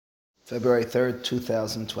February 3rd,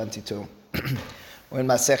 2022. We're in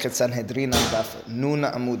Masechet Sanhedrin on Daf Nun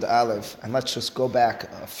Amud Aleph, and let's just go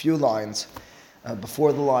back a few lines.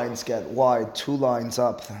 Before the lines get wide, 2 lines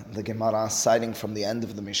up, the Gemara, citing from the end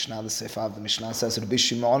of the Mishnah, the Sefer of the Mishnah says, Rabbi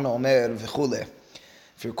Shimon Omer v'chule.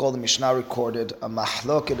 If you recall, the Mishnah recorded a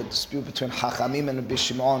mahloket, a dispute between Chachamim and Rabbi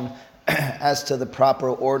Shimon as to the proper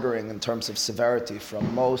ordering in terms of severity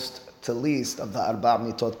from most to least of the Arba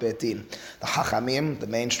Mitot Betin. The Chachamim, the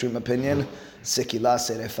mainstream opinion, Sikila,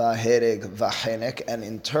 Serefa, Hereg, Vachenek, and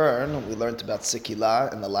in turn, we learned about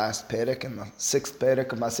Sikila in the last Perek, in the 6th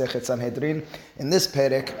Perek of Masechet Sanhedrin. In this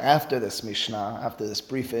Perek, after this Mishnah, after this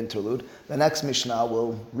brief interlude, the next Mishnah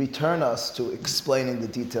will return us to explaining the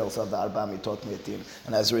details of the Arba Mitot Betin.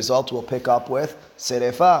 And as a result, we'll pick up with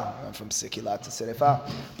Serefa, from Sikila to Serefa.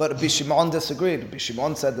 But Rabbi Shimon disagreed. Rabbi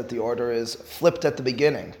Shimon said that the order is flipped at the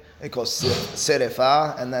beginning. It goes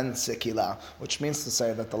Serefa and then Sekila, which means to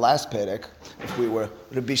say that the last Perek, if we were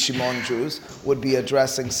Rabbi Shimon Jews, would be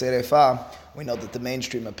addressing Serefa. We know that the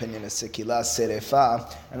mainstream opinion is Sekila,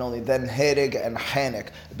 Serefa, and only then Hereg and Chenek.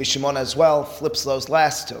 Rabbi Shimon as well flips those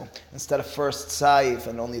last two. Instead of first Saif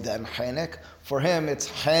and only then Chenek, for him it's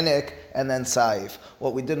Chenek and then Saif.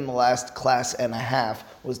 What we did in the last class and a half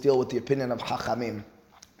was deal with the opinion of Chachamim.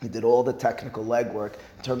 We did all the technical legwork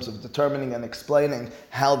in terms of determining and explaining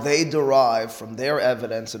how they derive from their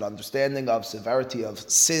evidence and understanding of severity of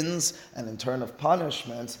sins and in turn of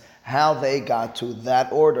punishments, how they got to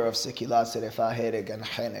that order of Sikila, Serefa, Hereg, and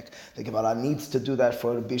Chenek. The Gemara needs to do that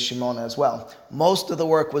for Rabbi Shimon as well. Most of the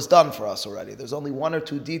work was done for us already. There's only 1 or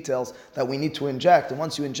 2 details that we need to inject, and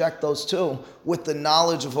once you inject those 2 with the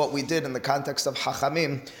knowledge of what we did in the context of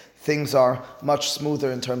Chachamim, things are much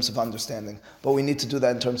smoother in terms of understanding. But we need to do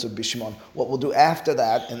that in terms of Bishimon. What we'll do after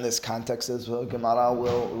that in this context is Gemara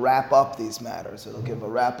will wrap up these matters. It'll give a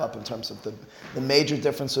wrap up in terms of the major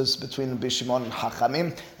differences between Bishimon and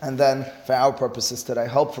Chachamim. And then, for our purposes today,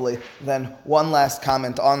 hopefully, then one last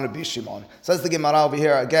comment on Rabbi Shimon. Says the Gemara over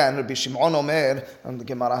here again, Rabbi Shimon Omer, and the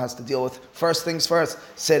Gemara has to deal with first things first.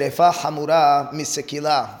 Serefa hamura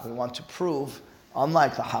misekila. We want to prove,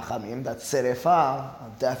 unlike the Chachamim, that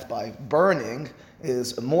Serefa, death by burning,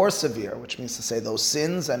 is more severe, which means to say those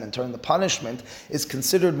sins and in turn the punishment is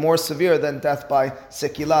considered more severe than death by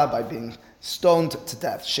Sekila, by being stoned to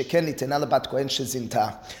death.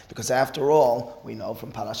 Because after all, we know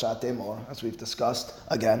from Parashat Emor, as we've discussed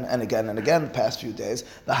again and again and again the past few days,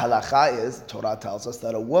 the halacha is, the Torah tells us,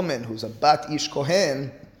 that a woman who's a bat ish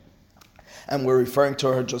kohen, and we're referring to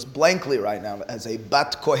her just blankly right now as a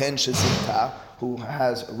bat kohen shezinta, who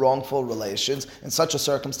has wrongful relations. In such a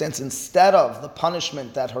circumstance, instead of the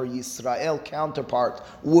punishment that her Yisrael counterpart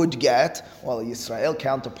would get, well, a Yisrael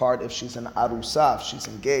counterpart, if she's an arusa, if she's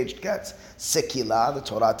engaged, gets sekila. The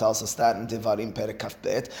Torah tells us that in Devarim Perek Kaf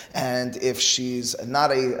Bet. And if she's not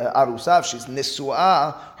a arusa, if she's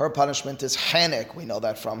nisua, her punishment is chenek. We know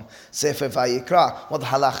that from Sefer Vayikra. Well, the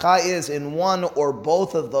halacha is in one or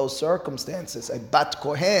both of those circumstances, a bat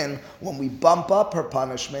kohen, when we bump up her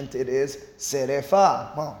punishment, it is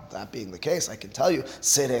Serefa. Well, that being the case, I can tell you,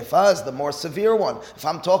 Serefa is the more severe one. If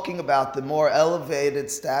I'm talking about the more elevated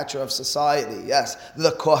stature of society, yes,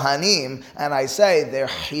 the Kohanim, and I say their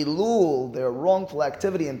Hilul, their wrongful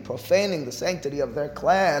activity in profaning the sanctity of their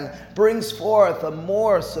clan, brings forth a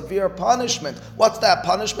more severe punishment. What's that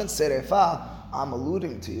punishment? Serefa. I'm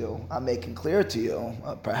alluding to you, I'm making clear to you,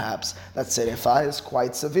 perhaps, that Serefa is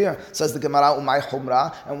quite severe. Says the Gemara, Umay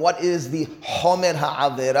Humra, and what is the Homer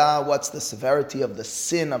Ha'avera? What's the severity of the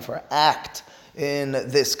sin of her act in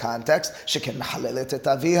this context? Sheken mehalelet et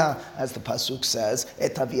aviha, as the pasuk says,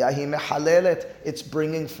 et aviha hi mehalelet. It's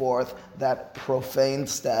bringing forth that profane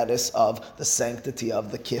status of the sanctity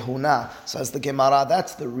of the kehuna. Says the Gemara,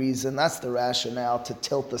 that's the reason, that's the rationale to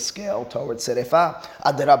tilt the scale towards Serefa.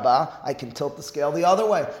 Adrabah, I can tilt the scale the other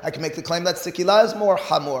way. I can make the claim that Sikila is more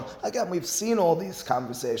hamur. Again, we've seen all these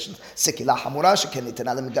conversations. Sikila hamura sheken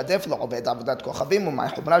nitena lemigadef lo'oved avodat kochavim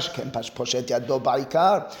u'may humra sheken poshet yado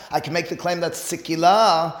ba'ikar. I can make the claim that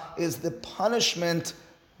Sikila is the punishment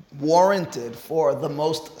warranted for the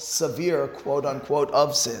most severe, quote-unquote,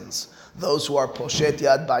 of sins. Those who are poshet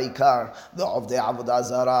yad ba'ikar, the Ovdei Avodah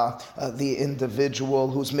Zarah, the individual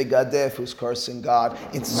who's megadef, who's cursing God.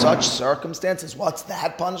 In such circumstances, what's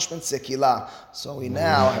that punishment? Sikila. So we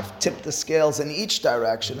now have tipped the scales in each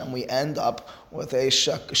direction, and we end up with a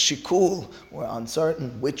shikul. We're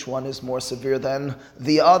uncertain which one is more severe than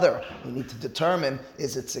the other. We need to determine,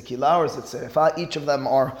 is it Sikila or is it Serefa? Each of them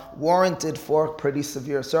are warranted for pretty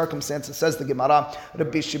severe circumstances. Says the Gemara,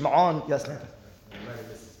 Rabbi Shimon, yes, Nathan.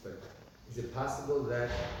 Is it possible that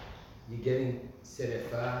you're getting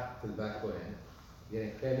Serefa to the Bat Kohen, you're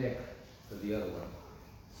getting Chenek for the other one.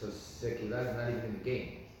 So Sekila is not even in the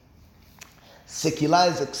game.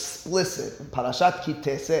 Sekila is explicit. In Parashat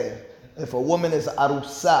Kiteseh, if a woman is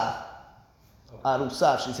arusa,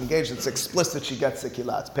 she's engaged, it's explicit she gets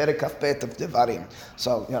Sekila. It's Perek Kafet of Devarim.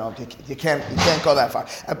 So, you can't go that far.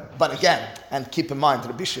 But again, and keep in mind,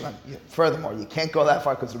 Rabbi Shimon, furthermore, you can't go that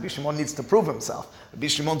far because Rabbi Shimon needs to prove himself. Rabbi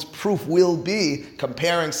Shimon's proof will be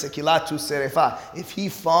comparing Sekila to Serefa. If he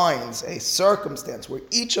finds a circumstance where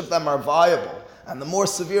each of them are viable, and the more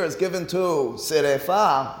severe is given to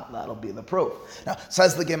Serefa, that'll be the proof. Now,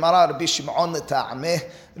 says the Gemara, Rabbi Shimon l'ta'ameh,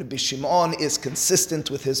 Rabbi Shimon is consistent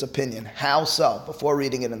with his opinion. How so? Before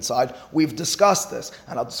reading it inside, we've discussed this,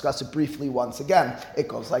 and I'll discuss it briefly once again. It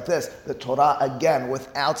goes like this. The Torah, again,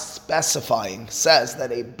 without specifying, says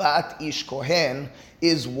that a bat ish kohen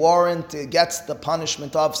is warranted, gets the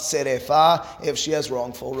punishment of Serefa if she has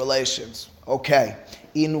wrongful relations. Okay.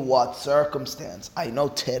 In what circumstance? I know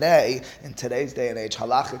today, in today's day and age,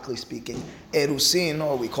 halachically speaking, erusin,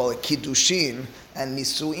 or we call it kiddushin, and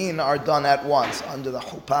nisuin are done at once under the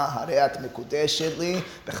chuppah, hareat mikudeshet li,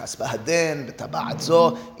 bechaspa hadin, betaba'at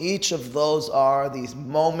zo. Each of those are these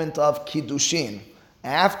moment of kiddushin.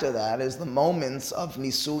 After that is the moments of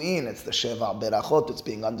nisuin. It's the sheva berachot. It's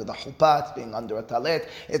being under the chuppah. It's being under a talit.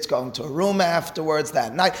 It's going to a room afterwards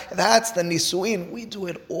that night. That's the nisuin. We do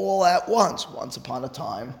it all at once upon a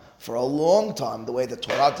time, for a long time. The way the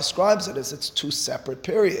Torah describes it is it's two separate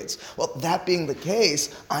periods. Well, that being the case,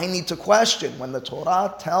 I need to question when the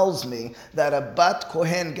Torah tells me that a bat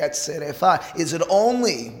kohen gets serefa. Is it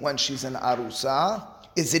only when she's an arusa?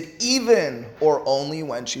 Is it even or only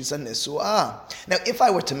when she's a nisu'ah? Now, if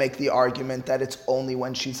I were to make the argument that it's only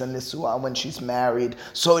when she's a nisu'ah, when she's married,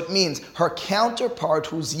 so it means her counterpart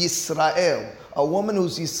who's Yisrael, a woman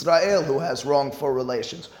who's Yisrael who has wrongful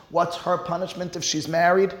relations, what's her punishment if she's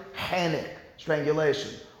married? Hanik,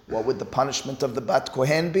 strangulation. What would the punishment of the Bat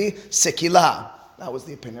Kohen be? Sekilah. That was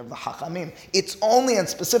the opinion of the Hachamim. It's only and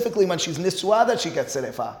specifically when she's nisu'ah that she gets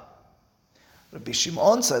serefa. Rabbi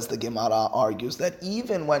Shimon says, the Gemara argues that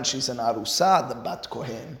even when she's an arusa, the bat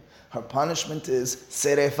kohen, her punishment is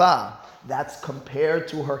serefa. That's compared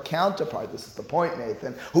to her counterpart. This is the point,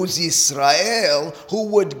 Nathan. Who's Yisrael, who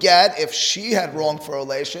would get, if she had wrongful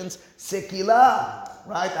relations, sekilah.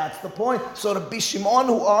 Right? That's the point. So Rabbi Shimon,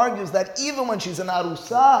 who argues that even when she's an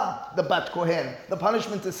arusa, the bat kohen, the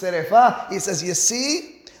punishment is serefa, he says, you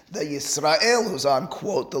see, the Yisrael, who's on,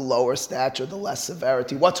 quote, the lower stature, the less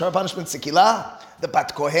severity. What's her punishment? Sekilah. The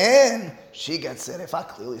Bat Kohen, she gets serefa.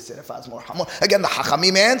 Clearly, serefa is more hamor. Again, the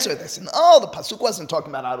Hachamim answered this. And, the Pasuk wasn't talking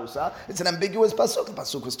about Arusa. It's an ambiguous Pasuk. The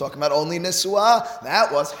Pasuk was talking about only Nisuah.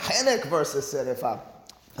 That was Henek versus serefa.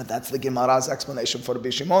 But that's the Gemara's explanation for Rabbi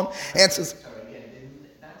Shimon. Answers... Sorry, again,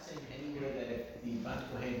 they're not saying anywhere that if the Bat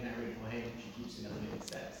Kohen married Kohen, she keeps an elevated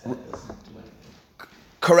status. That doesn't do anything.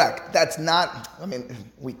 Correct. That's not,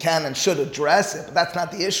 we can and should address it, but that's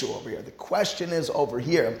not the issue over here. The question is over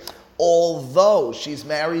here, although she's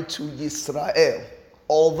married to Yisrael,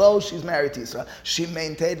 she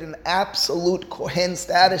maintained an absolute Kohen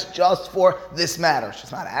status just for this matter.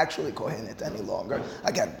 She's not actually Kohenet any longer.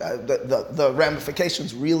 Again, the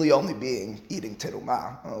ramifications really only being eating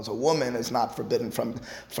terumah. As a woman is not forbidden from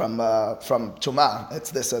tumah.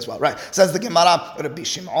 It's this as well. Right. Says the Gemara, Rabbi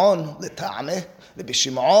Shimon, l'ta'ameh. Rabbi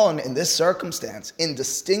Shimon, in this circumstance, in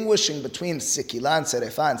distinguishing between Sekilah and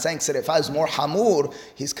Serefa, and saying Serefa is more hamur,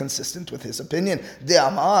 he's consistent with his opinion. De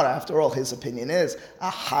Amar, after all, his opinion is,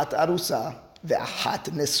 Ahat Arusa, ve'ahat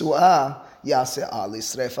Nesu'ah, Yase'ah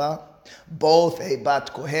Lisrefa. Both a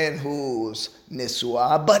Bat Kohen who's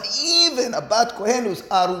Nesu'ah, but even a Bat Kohen who's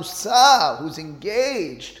Arusa, who's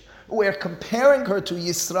engaged, we're comparing her to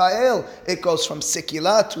Yisrael. It goes from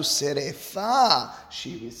Sekilah to Serefa.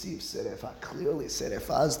 She receives Serefa. Clearly,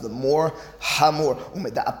 Serefa is the more hamur.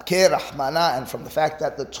 And from the fact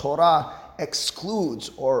that the Torah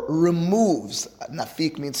excludes or removes,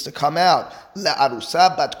 nafik means to come out,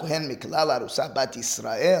 la'arusa bat kohen mikela la'arusa bat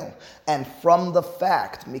Yisrael. And from the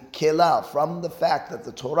fact, mikela, from the fact that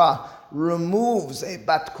the Torah removes a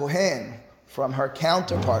bat kohen from her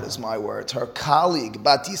counterpart, is my words, her colleague,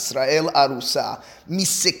 Bat Yisrael Arusa,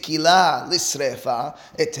 Misekila Lisrefa,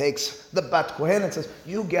 it takes the Bat Kohen and says,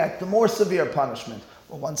 you get the more severe punishment.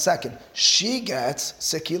 Well, 1 second. She gets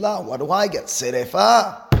Sekila. What do I get?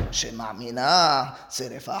 Serefa. Shema'mina.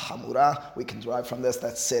 Serefa Hamura. We can derive from this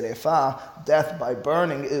that Serefa, death by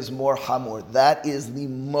burning, is more Hamur. That is the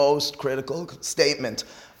most critical statement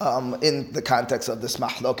in the context of this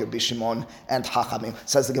Mahlok of Shimon and Hachamim.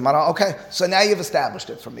 Says the Gemara, okay, so now you've established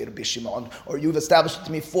it for me, Rabbi Shimon, or you've established it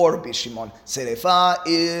to me for Rabbi Shimon. Serefa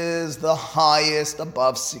is the highest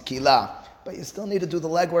above Sekilah. but you still need to do the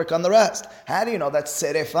legwork on the rest. How do you know that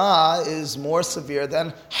Serefa is more severe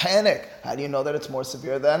than Hanik? How do you know that it's more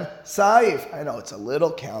severe than Saif? I know it's a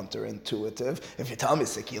little counterintuitive. If you tell me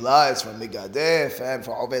Sikila is from Migadef and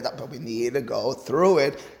for Oved, but we need to go through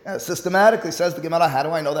it. Systematically, says the Gemara, how do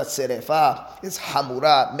I know that Serefa is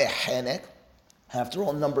Hamura Mehanik? After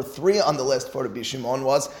all, number 3 on the list for Rabbi Shimon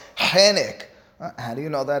was Hanik. How do you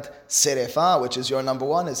know that Serefa, which is your number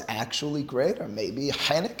 1, is actually greater? Maybe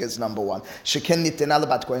Hanik is number 1.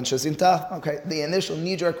 Okay, the initial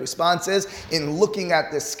knee-jerk response is, in looking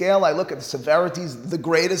at this scale, I look at the severities, the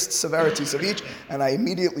greatest severities of each, and I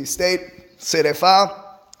immediately state Serefa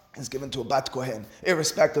is given to a Bat Kohen,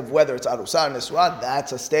 irrespective of whether it's Arusa or Niswa.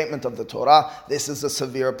 That's a statement of the Torah. This is a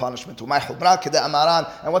severe punishment. And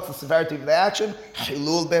what's the severity of the action?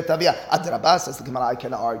 Hilul Beit Aviyah. Adrabah, says the Gemara, I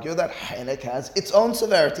can argue that Hanik has its own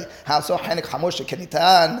severity. How so? Hanik Hamur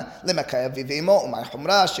Shekenitan Lemakayav Vivimo Umay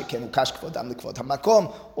Humra Shekenu Kash Kvodam Likvod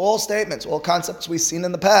Hamakom. All statements, all concepts we've seen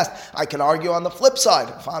in the past. I can argue on the flip side.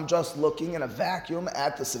 If I'm just looking in a vacuum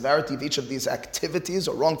at the severity of each of these activities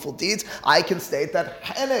or wrongful deeds, I can state that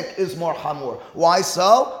Hanik is more hamur. Why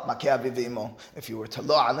so? If you were to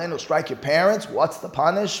lo alenu, strike your parents, what's the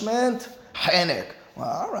punishment? Hanik. Well,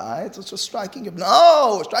 all right, it's just striking your...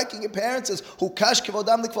 No, striking your parents is hukash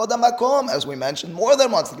kivodam likvodam makom, as we mentioned more than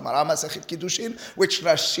once. The Gemara Masechet Kiddushin, which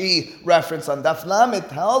Rashi referenced on Daf Lamed,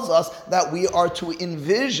 tells us that we are to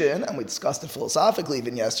envision, and we discussed it philosophically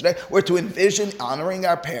even yesterday, we're to envision honoring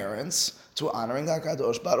our parents to honoring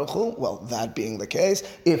HaKadosh Baruch Hu. Well, that being the case,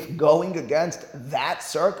 if going against that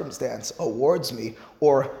circumstance awards me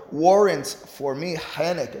or warrants for me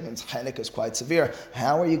Hanik, it means Hanik is quite severe,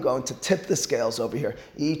 how are you going to tip the scales over here?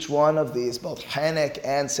 Each one of these, both Hanik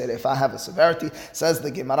and Serefa, have a severity. Says the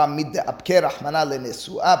Gemara, Midde Abke Rahmana Le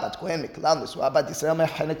Nesu'a Bat Kohen Miklam Nesu'a Bat Yisrael Me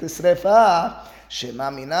Hanik L'Srefa Shema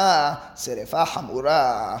Mina Serefa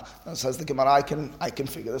Hamura. Says the Gemara, I can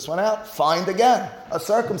figure this one out. Find again a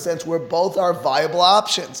circumstance where both are viable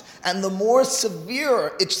options. And the more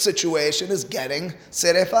severe each situation is getting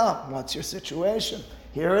Serefa. What's your situation?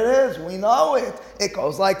 Here it is. We know it. It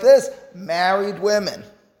goes like this. Married women.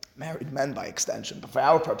 Married men by extension, but for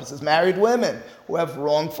our purposes, married women who have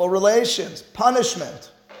wrongful relations.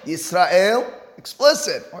 Punishment. Yisrael,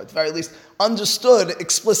 explicit, or at the very least understood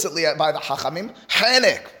explicitly by the Chachamim,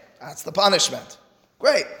 Hanik. That's the punishment.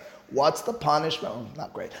 Great. What's the punishment? Oh,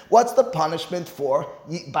 not great. What's the punishment for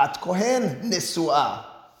Bat Kohen Nisua?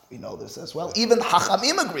 We know this as well. Even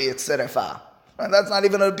Chachamim agree it's Serefa. And that's not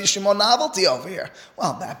even a Rabbi Shimon novelty over here.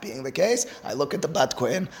 Well, that being the case, I look at the Bat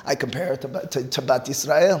Kohen, I compare it to Bat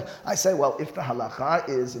Yisrael. I say, well, if the halacha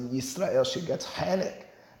is in Yisrael, she gets Hanik.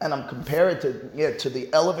 And I'm comparing it to the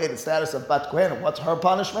elevated status of Bat Kohen. What's her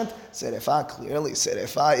punishment? Serefa, clearly.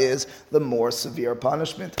 Serefa is the more severe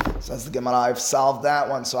punishment. Says the Gemara, I've solved that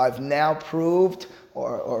one. So I've now proved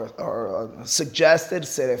or suggested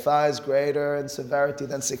Serefa is greater in severity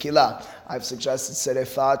than Sekila. I've suggested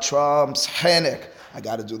Serefa trumps Hanik. I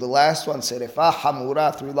got to do the last one. Serefa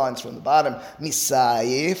Hamura, 3 lines from the bottom.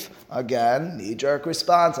 Misayif, again, knee-jerk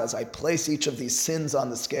response. As I place each of these sins on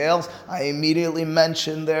the scales, I immediately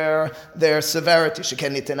mention their severity.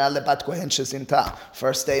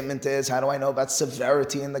 First statement is, how do I know about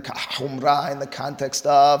severity in the humra, in the context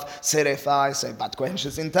of Serefa? I say, Bat Kohen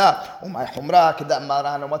shezinta. Umay humra kedam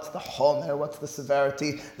maran. What's the homer? What's the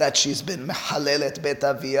severity? That she's been mehalelet bet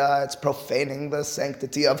aviyah. It's profaning the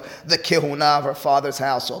sanctity of the kehuna of her father's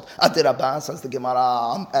household. Adirabah, says the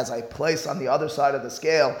Gemara, as I place on the other side of the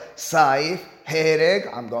scale, Saif, Hereg,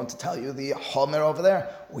 I'm going to tell you the Homer over there.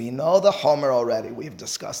 We know the Homer already. We've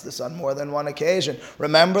discussed this on more than one occasion.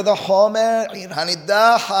 Remember the Homer?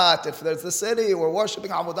 If there's the city, we're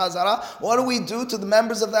worshipping Avodah Zarah. What do we do to the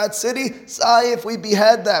members of that city? Saif, we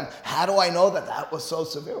behead them. How do I know that was so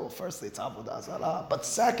severe? Well, firstly, it's Avodah Zarah. But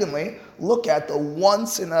secondly, look at the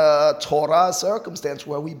once in a Torah circumstance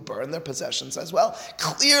where we burn their possessions as well.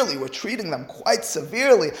 Clearly, we're treating them quite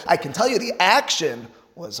severely. I can tell you the action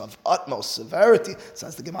was of utmost severity.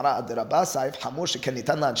 Says the Gemara,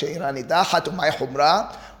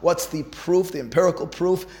 what's the proof, the empirical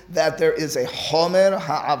proof that there is a homer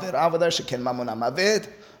ha'avera there sheken mamon ha'mavid?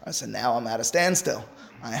 I said, now I'm at a standstill.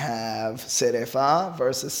 I have Serefa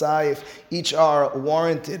versus Saif. Each are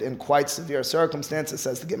warranted in quite severe circumstances,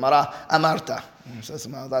 says the Gemara, Amarta. Says,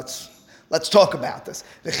 well, let's talk about this.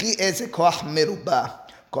 V'chi eze koach merubah,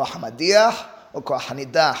 koach hamadiach,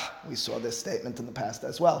 we saw this statement in the past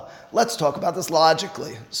as well. Let's talk about this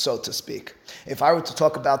logically, so to speak. If I were to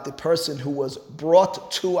talk about the person who was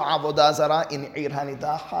brought to Avodah Zarah in Ir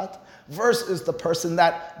Hanidahat versus the person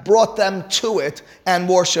that brought them to it and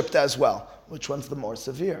worshipped as well, Which one's the more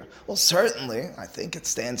severe? Well, certainly, I think it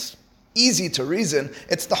stands easy to reason,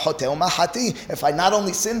 it's the hotel mahati. If I not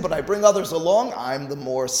only sin, but I bring others along, I'm the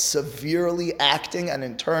more severely acting and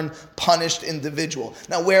in turn punished individual.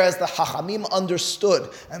 Now, whereas the Chachamim understood,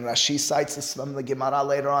 and Rashi cites this from the Gemara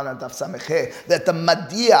later on at Daf Samecheh, that the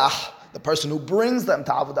Madiach, the person who brings them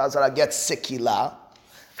to Avodah Zarah, gets sikila.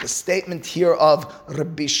 The statement here of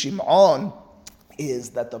Rabbi Shimon is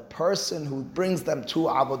that the person who brings them to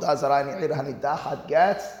Avodah Zarah and Eir Hanidachat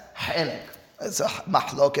gets henek. It's a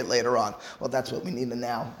mahloket later on. Well, that's what we need to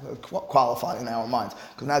now qualify in our minds.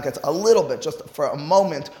 Because now it gets a little bit, just for a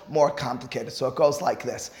moment, more complicated. So it goes like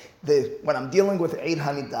this. When I'm dealing with Eid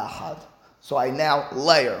Hanidachad, so I now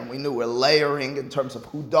layer, and we knew we're layering in terms of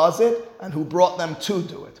who does it and who brought them to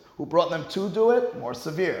do it. Who brought them to do it, more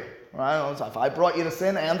severe. Right? So if I brought you to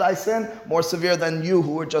sin and I sin, more severe than you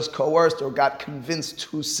who were just coerced or got convinced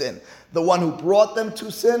to sin. The one who brought them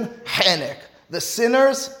to sin, henek. The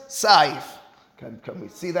sinners, saif. Can we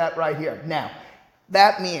see that right here? Now,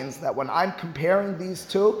 that means that when I'm comparing these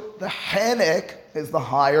two, the henek is the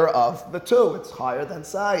higher of the two. It's higher than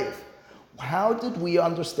saif. How did we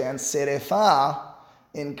understand serefah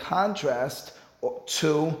in contrast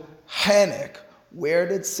to henek? Where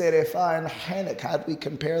did serefah and henek, how did we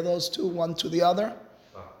compare those two, one to the other?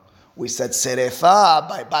 We said serefah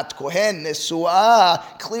by bat kohen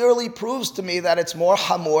nesuah clearly proves to me that it's more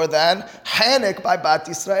hamor than henek by bat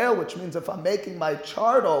Israel, which means if I'm making my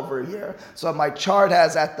chart over here, so my chart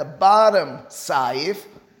has at the bottom saif,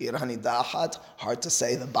 Ir Hanidachat, hard to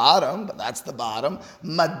say the bottom, but that's the bottom.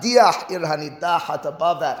 Madiach Ir Hanidachat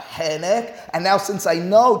above that henek. And now since I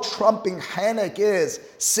know trumping henek is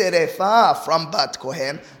serefah from Bat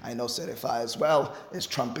Kohen, I know serefah as well is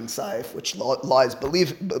trumping saif, which lies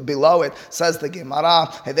below it. Says the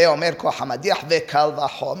Gemara,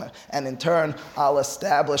 and in turn, I'll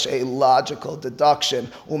establish a logical deduction.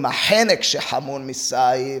 Umahenek shehamun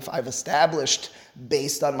misaif. I've established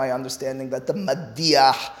based on my understanding that the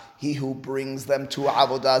Madiach, he who brings them to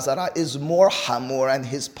Avodah Zarah, is more hamur, and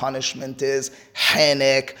his punishment is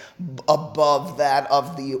henek, above that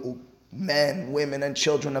of the men, women, and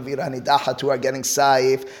children of Irani Dahat who are getting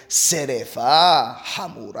saif. Serefah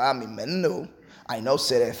hamura mimenu. I know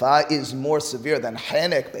serefah is more severe than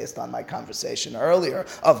henek based on my conversation earlier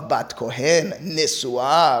of bat kohen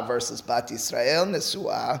nisua versus bat Israel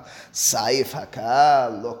nisua. Saif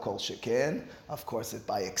haka lo kol sheken. Of course,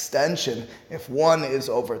 by extension, if one is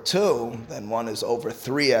over two, then one is over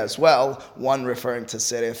three as well. One referring to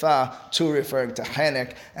serefah, two referring to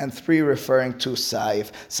henek, and three referring to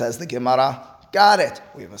saif. Says the Gemara. Got it.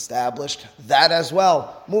 We've established that as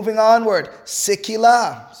well. Moving onward,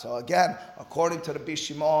 sikila. So again, according to the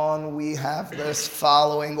Bishimon, we have this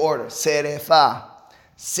following order. Serefah,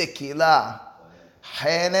 sikila,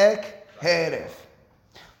 henek, heref.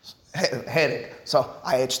 Henek. So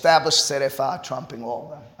I established serefah trumping all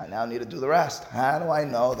of them. I now need to do the rest. How do I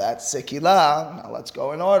know that sikila? Now let's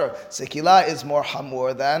go in order. Sikila is more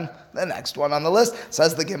hamur than the next one on the list.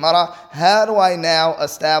 Says the Gemara, how do I now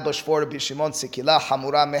establish for the Bishimon sikila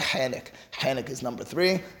hamura mehenek? Henek is number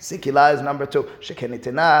 3. Sikila is number 2.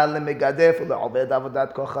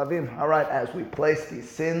 All right, as we place these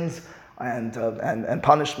sins and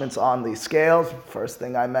punishments on these scales, first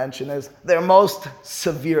thing I mention is their most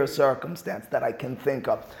severe circumstance that I can think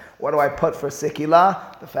of. What do I put for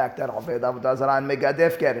sikila? The fact that Oved Avodah Zarah and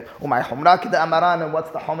Megadef get it. Umay Humra Kida Amaran, and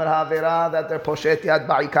what's the Homer Havera that they're Poshet Yad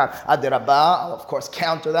Ba'ikar? Adirabah, I'll of course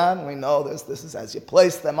counter that. We know this. This is as you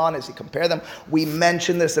place them on, as you compare them. We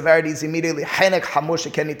mention their severities immediately. Henek Hamur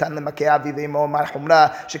Sheken Nitan Lemakea Vivimo Umay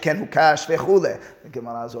Humra Sheken Hukash Vechule. The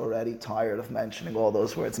Gemara is already tired of mentioning all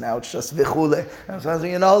those words. Now it's just Vechule. And so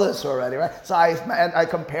you know this already, right? So I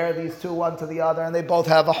compare these two one to the other, and they both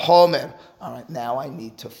have a Homer. All right, now I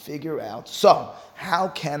need to figure out, so how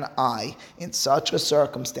can I, in such a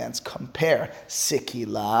circumstance, compare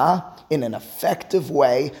sikila in an effective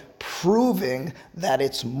way, proving that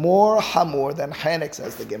it's more hamur than henek,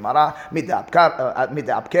 says the Gemara. Mid'abker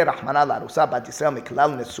rahmana larusa bat Yisrael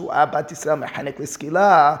miklal nesua bat Yisrael mehenek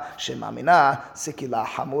liskila shemamina sikila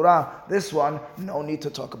hamura. This one, no need to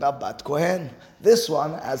talk about bat kohen. This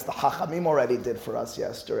one, as the Chachamim already did for us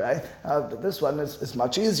yesterday, but this one is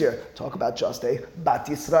much easier. Talk about just a Bat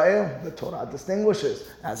Yisrael. The Torah distinguishes.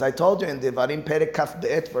 As I told you, in Devarim Perek Kaf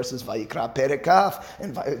Bet versus Vayikra Perek Kaf.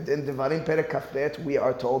 In Devarim Perek Kaf Bet, we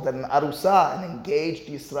are told that an Arusa, an engaged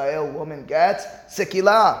Yisrael woman, gets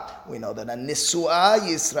Sekila. We know that a Nisua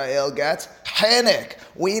Yisrael gets Hanik.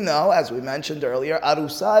 We know, as we mentioned earlier,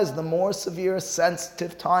 Arusa is the more severe,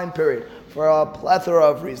 sensitive time period for a plethora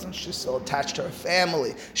of reasons. She's still attached to her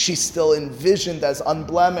family. She's still envisioned as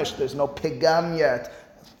unblemished. There's no pigam yet.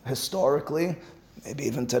 Historically, maybe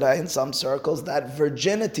even today in some circles, that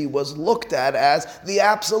virginity was looked at as the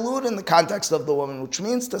absolute in the context of the woman, which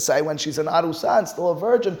means to say when she's an arusa and still a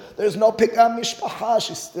virgin, there's no pikam mishpacha,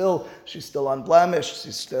 she's still unblemished,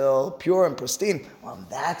 she's still pure and pristine. Well, in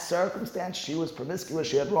that circumstance, she was promiscuous,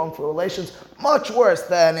 she had wrongful relations, much worse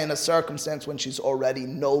than in a circumstance when she's already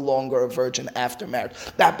no longer a virgin after marriage.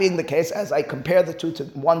 That being the case, as I compare the two to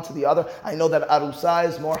one to the other, I know that arusa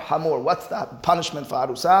is more hamur. What's the punishment for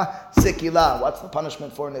arusa? Sikila. What's the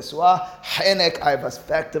punishment for Nisua? Henek. I've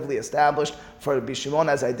effectively established for Rabbi Shimon,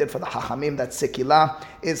 as I did for the Hachamim, that Sikila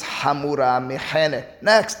is Hamura Mihenek.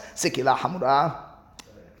 Next, Sikila Hamura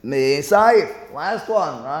Misaif. Last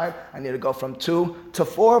one, right? I need to go from 2 to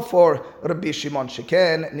 4 for Rabbi Shimon.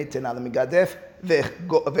 Sheken Nitina Migadef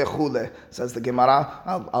vechule, says the Gemara.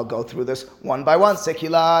 I'll go through this one by one.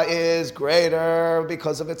 Sekila is greater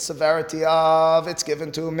because of its severity of it's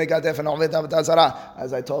given to Megadef and Oved Avodah Zarah.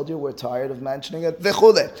 As I told you, we're tired of mentioning it.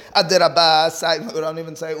 Vechule. Adirabah, we don't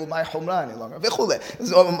even say Umay Humra any longer. Vechule.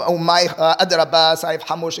 Umay Adirabah, Saif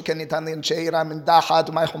Hamur Sheken Nitan Sheira Min Dahat,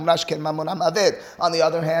 Umay Humra Sheken Mamunam Aved. On the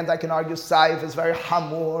other hand, I can argue Saif is very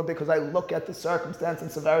Hamur because I look at the circumstance and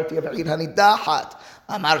severity of Eid Hanidahat.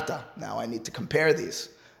 Amarta. Now I need to compare these.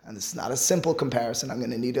 And this is not a simple comparison. I'm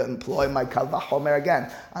going to need to employ my Kal Vachomer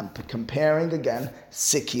again. I'm comparing again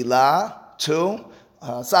Sikila to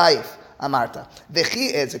Saif. Amarta.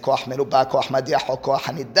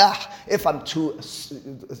 If I'm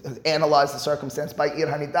to analyze the circumstance by Ir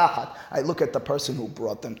Hanidahat, I look at the person who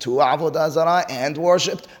brought them to Avodah Zarah and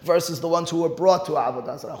worshipped versus the ones who were brought to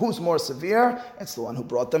Avodah Zarah. Who's more severe? It's the one who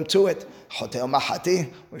brought them to it. Hotei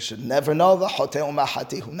Mahati. We should never know the Hotei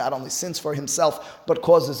Mahati, who not only sins for himself but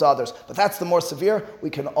causes others. But that's the more severe.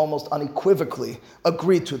 We can almost unequivocally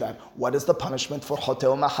agree to that. What is the punishment for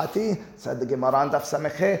Hotei Mahati? Said the Gemara Daf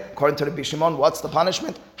Samecheh. According to Rabbi Shimon, what's the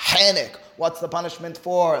punishment? Hanik. What's the punishment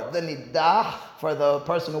for the nidah, for the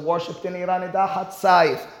person who worshipped in Iran nidah?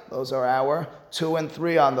 Saif. Those are our 2 and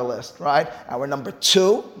 3 on the list, right? Our number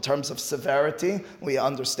 2, in terms of severity, we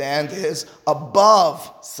understand is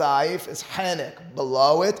above Saif is Hanik.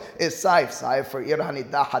 Below it is Saif. Saif for Iran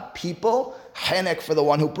nidah people. Henek for the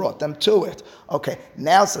one who brought them to it. Okay,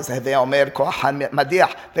 now says Heve Omer Kohan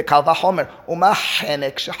Madiach Vekal Vachomer Uma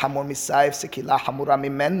Henek Shehamur Misayif Sekila Hamura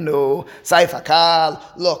Mimenu Saif Akal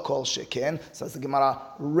Lo Kol Shekin, says the Gemara,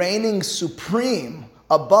 reigning supreme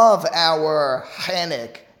above our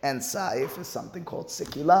Henek and Saif is something called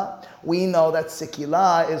Sikila. We know that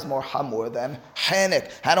Sikila is more Hamur than Hanik.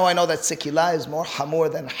 How do I know that Sikila is more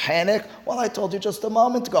Hamur than Hanik? Well, I told you just a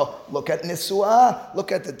moment ago. Look at Nisua.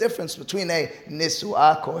 Look at the difference between a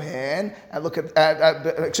Nisua Kohen and look at, a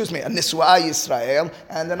Nisua Yisrael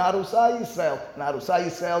and an Arusa Yisrael. An Arusa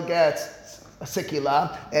Yisrael gets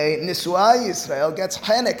Sikila. A Nisua Yisrael gets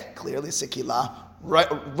Hanik. Clearly Sikila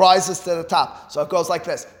rises to the top. So it goes like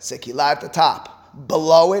this. Sikila at the top.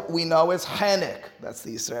 Below it, we know is Hanik. That's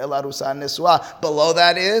the Yisrael Arusa Nisua. Below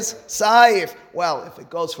that is Saif. Well, if it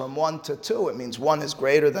goes from 1 to 2, it means 1 is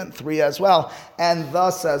greater than 3 as well. And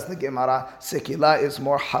thus, says the Gemara, Sikila is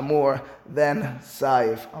more Hamur than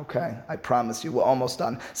Saif. Okay, I promise you, we're almost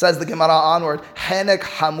done. Says the Gemara onward, Hanik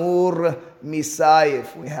Hamur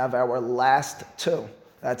Misaif. We have our last 2.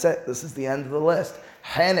 That's it. This is the end of the list.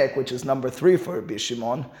 Hanek, which is number 3 for Rabbi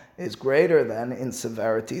Shimon, is greater than in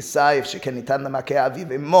severity Saif. Shekenitan l'makeh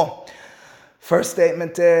aviv immo. First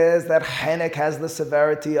statement is that Hanek has the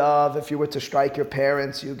severity of if you were to strike your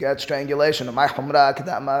parents, you get strangulation. And what's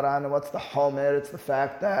the homer? It's the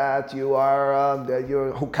fact that you are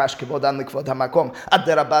hukash kivodan likvod hamakom.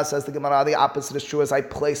 Ad-Rabba, says the Gemara, the opposite is true. As I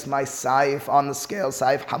place my saif on the scale,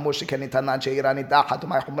 saif hamur shekenitanan sheirani dachat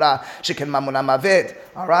umay humra sheken mamuna mavid.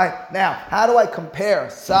 All right. Now, how do I compare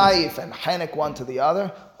saif and Hanek one to the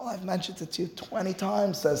other? Well, I've mentioned it to you 20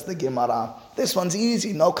 times, says the Gemara. This one's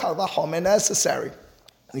easy, no kal vachomer necessary.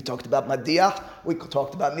 We talked about Madiach, we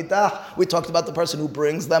talked about Midach, we talked about the person who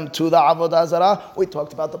brings them to the Avodah Zarah, we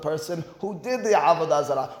talked about the person who did the Avodah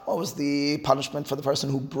Zarah. What was the punishment for the person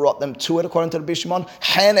who brought them to it according to the Bishimon?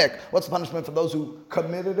 Hanek. What's the punishment for those who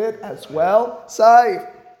committed it as well?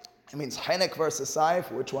 Saif. It means Hanek versus Saif.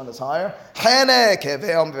 Which one is higher? Hanek.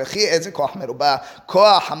 Heveom v'chi eze koach merubah.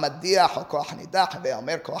 Koach hamadiach or koach nidach.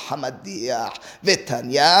 Heveomer koach hamadiach.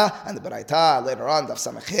 V'tanya. And the Baraita later on, Daf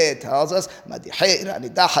Samechet tells us, Madihei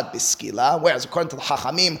nidachat biskila. Whereas according to the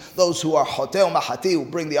Chachamim, those who are Hotei Mahati, who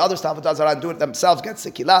bring the other stuff of Avodah Zarah and do it themselves, get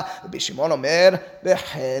sikila. Bishimon Omer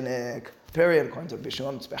v'Hanek. Period. According to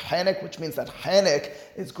Bishon, it's behenek, which means that henek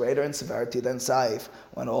is greater in severity than saif.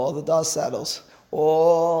 When all the dust settles,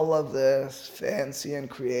 all of the fancy and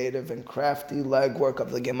creative and crafty legwork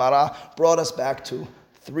of the Gemara brought us back to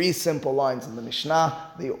 3 simple lines in the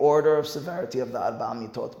Mishnah, the order of severity of the Arba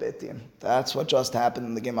Mitot Betin. That's what just happened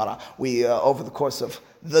in the Gemara. We, over the course of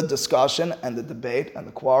the discussion and the debate and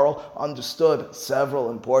the quarrel, understood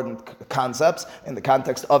several important concepts in the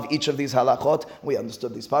context of each of these halachot. We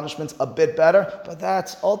understood these punishments a bit better, but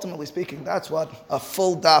that's, ultimately speaking, that's what a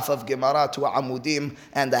full daf of Gemara to a amudim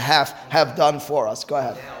and a half have done for us. Go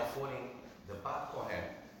ahead. Now, according the Bat Kohen,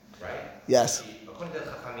 right? Yes. According to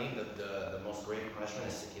the Chachamim, the most great punishment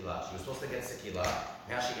is Sekila. She was supposed to get Sekila.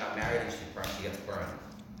 Now she got married and she gets burned.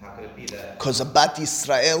 How could it be that? Because a Bat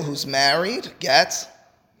Yisrael who's married gets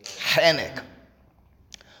Henek.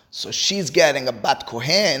 So she's getting a Bat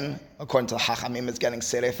Kohen, according to the Chachamim, is getting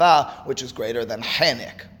Serefa, which is greater than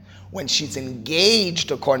Henek. When she's engaged,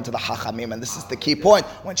 according to the Chachamim, and this is the key point,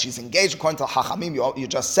 when she's engaged, according to the Chachamim, you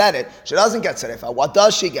just said it, she doesn't get Serefa. What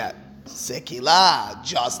does she get? Sekila,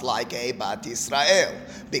 just like a Bat Yisrael,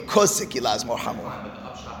 because Sekila is more hamur. But the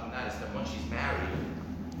upshot from that is that when she's married,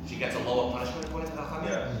 she gets a lower punishment according to the Chachamim?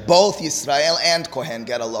 Yeah. Both Yisrael and Kohen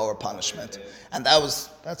get a lower punishment. And that's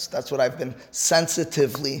what I've been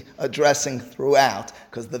sensitively addressing throughout,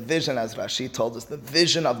 because the vision, as Rashi told us, the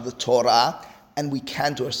vision of the Torah, and we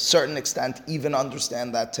can to a certain extent even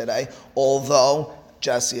understand that today, although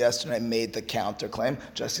Jesse yesterday made the counterclaim.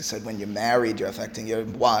 Jesse said, when you're married, you're affecting your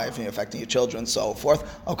wife, and you're affecting your children, and so forth.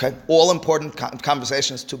 Okay, all important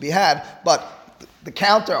conversations to be had, but the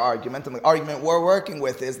counter argument, and the argument we're working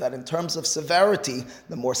with, is that in terms of severity,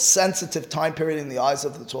 the more sensitive time period in the eyes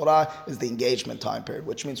of the Torah is the engagement time period,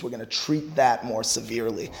 which means we're going to treat that more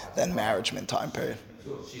severely than marriagement time period.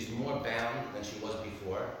 So she's more bound than she was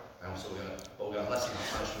before, so we're going to lessen the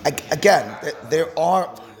punishment. Again, there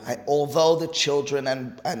are, although the children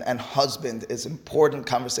and husband is important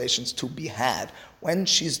conversations to be had, when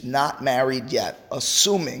she's not married yet,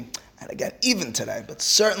 assuming, and again, even today, but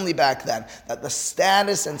certainly back then, that the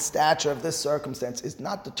status and stature of this circumstance is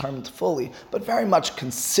not determined fully, but very much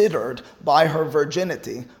considered by her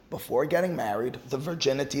virginity. Before getting married, the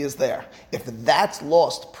virginity is there. If that's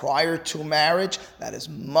lost prior to marriage, that is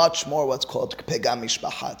much more what's called pega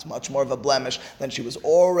mishpacha. It's much more of a blemish than she was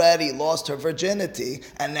already lost her virginity,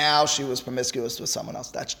 and now she was promiscuous with someone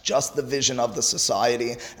else. That's just the vision of the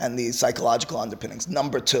society and the psychological underpinnings.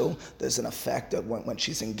 Number 2, there's an effect that when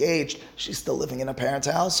she's engaged, she's still living in her parents'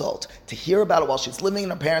 household. To hear about it while she's living in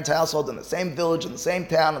her parents' household, in the same village, in the same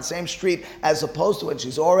town, in the same street, as opposed to when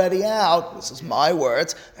she's already out, this is my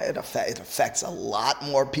words, it affects a lot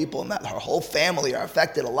more people, and that her whole family are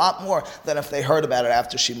affected a lot more than if they heard about it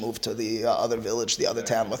after she moved to the other village, the other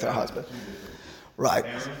town with her husband. Right.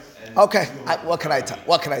 Okay. What can I tell you?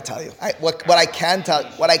 What I can tell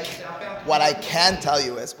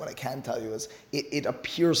you is it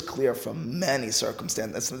appears clear from many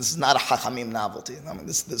circumstances. This is not a Chachamim novelty. I mean,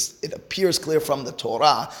 it appears clear from the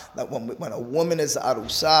Torah that when a woman is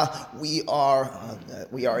arusa, we are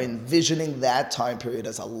envisioning that time period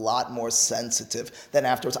as a lot more sensitive than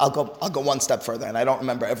afterwards. I'll go one step further, and I don't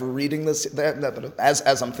remember ever reading this there, but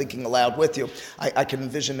as I'm thinking aloud with you, I can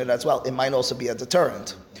envision it as well. It might also be a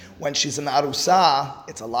deterrent. When she's an arusa,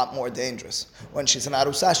 it's a lot more dangerous. When she's an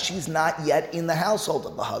arusa, she's not yet in the household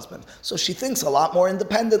of the husband. So she thinks a lot more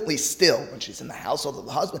independently still when she's in the household of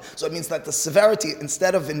the husband. So it means that the severity,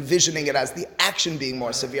 instead of envisioning it as the action being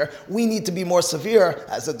more severe, we need to be more severe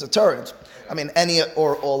as a deterrent. I mean, any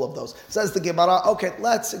or all of those. Says the Gemara, okay,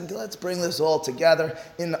 let's bring this all together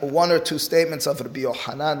in 1 or 2 statements of Rabbi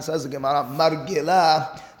Yochanan. Says the Gemara,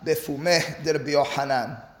 Margela befumeh de Rabbi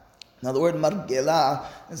Yochanan. Now the word margela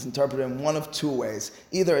is interpreted in one of 2 ways.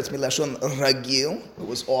 Either it's milashon ragil, it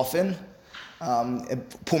was often.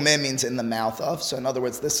 Pumeh means in the mouth of. So in other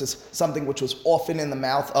words, this is something which was often in the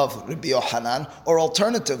mouth of Rabbi Yochanan. Or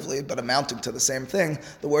alternatively, but amounting to the same thing,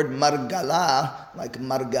 the word margala, like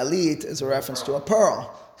margalit, is a reference to a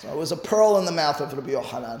pearl. So it was a pearl in the mouth of Rabbi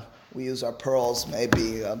Yochanan. We use our pearls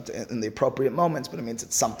maybe in the appropriate moments, but it means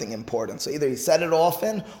it's something important. So either he said it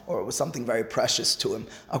often, or it was something very precious to him.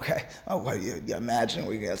 Okay, you imagine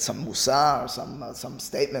we get some musa or some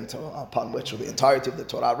statement upon which the entirety of the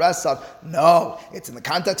Torah rests on. No, it's in the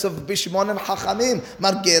context of Bishimon and Chachamim.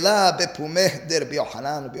 Margela bepumeh de Rabbi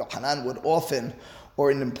Yochanan. Rabbi Yochanan would often, or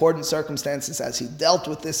in important circumstances, as he dealt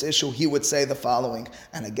with this issue, he would say the following.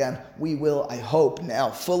 And again, we will, I hope, now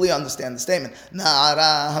fully understand the statement.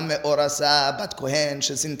 Na'ara me'orasa bat kohen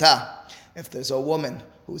shezinta. If there's a woman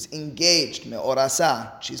who's engaged,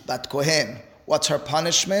 me'orasa, she's bat kohen, what's her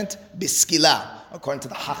punishment? Biskila. According to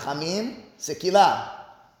the Hachamim, Sekila.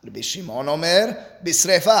 Rabbi Shimon Omer,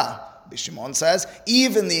 Bisrefa. Rabbi Shimon says,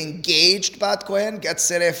 even the engaged Bat Kohen gets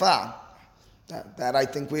Serefa. That I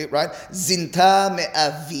think right? Zinta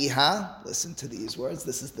me'aviha. Listen to these words.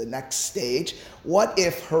 This is the next stage. What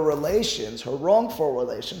if her relations, her wrongful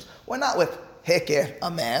relations, were not with Heker, a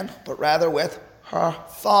man, but rather with her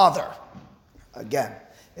father? Again,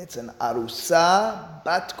 it's an Arusa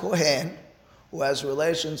Bat Kohen who has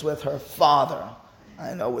relations with her father.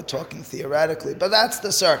 I know we're talking theoretically, but that's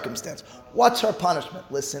the circumstance. What's her punishment?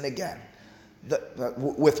 Listen again,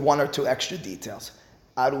 with one or two extra details.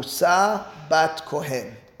 Arusa Bat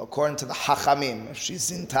Kohen, according to the Hachamim, if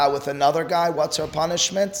she's zinta with another guy, what's her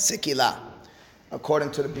punishment? Sikila.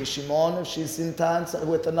 According to the Bishimon, if she's zinta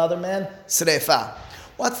with another man, Srefa.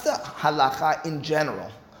 What's the halacha in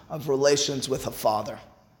general of relations with a father?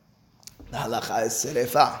 The halacha is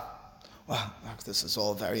Srefa. Wow, this is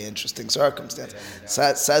all very interesting circumstance.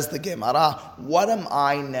 Says the Gemara, what am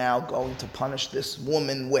I now going to punish this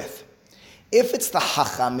woman with? If it's the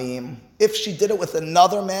Hachamim, if she did it with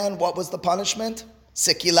another man, what was the punishment?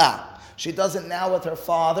 Sikila. She does it now with her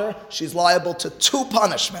father, she's liable to two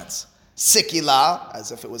punishments. Sikila,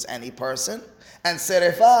 as if it was any person, and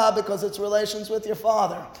Serefa, because it's relations with your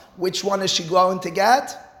father. Which one is she going to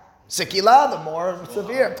get? Sikila, the more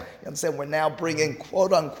severe. You understand? We're now bringing,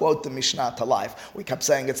 quote unquote, the Mishnah to life. We kept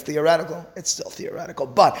saying it's theoretical. It's still theoretical.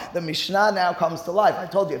 But the Mishnah now comes to life. I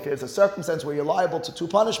told you, if there's a circumstance where you're liable to two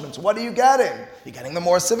punishments, what are you getting? You're getting the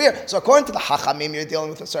more severe. So according to the Hachamim, you're dealing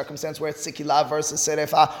with a circumstance where it's Sikila versus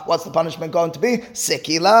Serefa. What's the punishment going to be?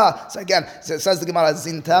 Sikila. So again, so it says the Gemara,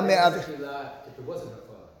 Zinta me'av. If it wasn't her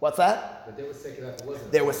father. What's that? But there was Sekila if it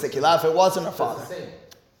wasn't. There was Sikila if it wasn't her father. It's the same.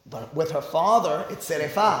 But with her father, it's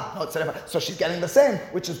Serefa. No, it's Serefa. So she's getting the same,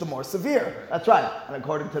 which is the more severe. That's right. And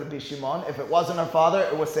according to the Bishimon, if it wasn't her father,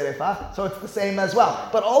 it was Serefa. So it's the same as well.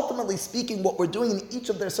 But ultimately speaking, what we're doing in each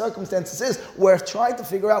of their circumstances is we're trying to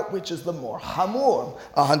figure out which is the more hamur.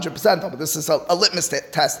 100%. But this is a litmus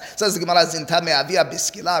test. Says the Gemara, Zinta me'avia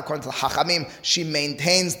biskila. According to the Hachamim, she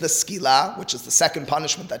maintains the skila, which is the second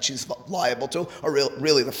punishment that she's liable to, or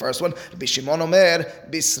really the first one. Bishimon Omer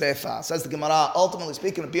bisrefa. Says the Gemara, ultimately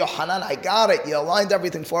speaking, Yohanan, I got it. You aligned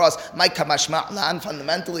everything for us. My kamashma'lan.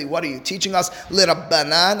 Fundamentally, what are you teaching us?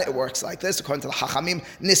 Lirabbanan. It works like this. According to the Hachamim,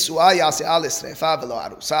 Nisua yase'al isrefa velo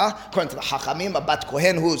arusa. According to the Hachamim, a bat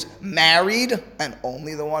kohen who's married, and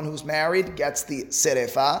only the one who's married gets the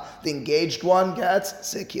serefa. The engaged one gets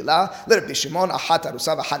sekila. Lirabbi Shimon, ahat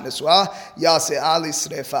arusa v'hat nisua yase'al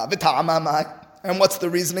isrefa. V'ta'amamai. And what's the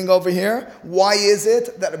reasoning over here? Why is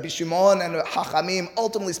it that Rabbi Shimon and Hachamim,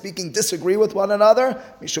 ultimately speaking, disagree with one another?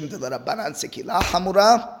 Mishum de Rabbanan sekila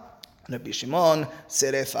hamura, Rabbi Shimon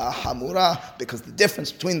serefa hamura, because the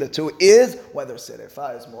difference between the two is whether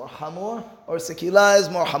serefa is more hamur or sekila is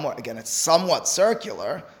more hamur. Again, it's somewhat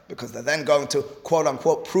circular, because they're then going to, quote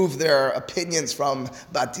unquote, prove their opinions from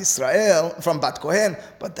Bat Yisrael, from Bat Kohen,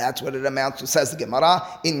 but that's what it amounts to, says the Gemara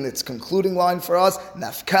in its concluding line for us.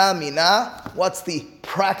 Nafka mina, what's the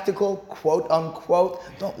practical, quote unquote,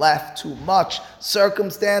 don't laugh too much,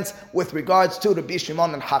 circumstance with regards to Rabbi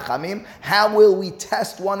Shimon and Hachamim? How will we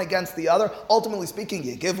test one against the other? Ultimately speaking,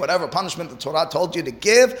 you give whatever punishment the Torah told you to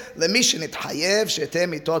give. Lemishin ithayev shete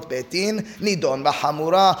mitot beitin nidon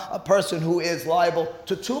b'hamura. A person who is liable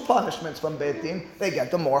to two punishments from Beit Din, they get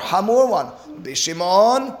the more hamur one.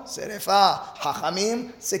 Bishimon, Serefa,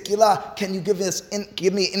 Hachamim, Sekila. Can you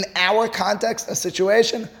give me in our context a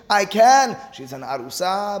situation? I can. She's an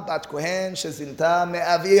Arusa, Bat Kohen, Shezinta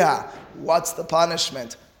me'aviha. What's the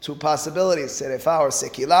punishment? Two possibilities, Serefa or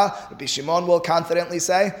Sekila. Bishimon will confidently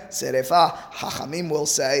say Serefa. Hachamim will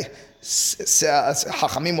say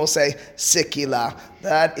Sekila.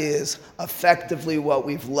 That is effectively what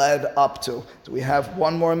we've led up to. Do we have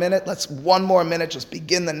one more minute? Let's 1 more minute, just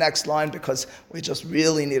begin the next line, because we just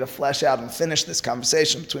really need to flesh out and finish this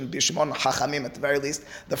conversation between Bishimon and Hachamim, at the very least.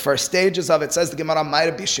 The first stages of it, says the Gemara,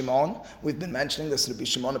 Mayra Bishimon. We've been mentioning this in the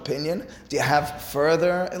Bishimon opinion. Do you have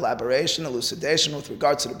further elaboration, elucidation with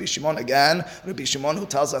regards to the Bishimon? Again, Rabbi Shimon who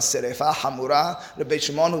tells us Serefa Hamura, Rabbi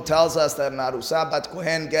Shimon who tells us that Narusa Bat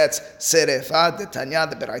Kohen gets Serefa. The Tanya,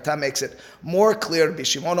 the Beraita makes it more clear.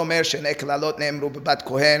 Bishimon Omer Shenei Klalot Ne'emru Bebat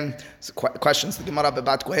Kohen. Questions the Gemara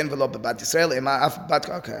Bebat Kohen velo Bebat Yisrael.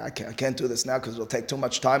 Okay, I can't do this now because it will take too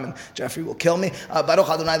much time and Jeffrey will kill me. Baruch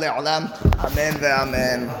Adonai le'olam. Amen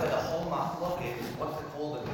ve'amen.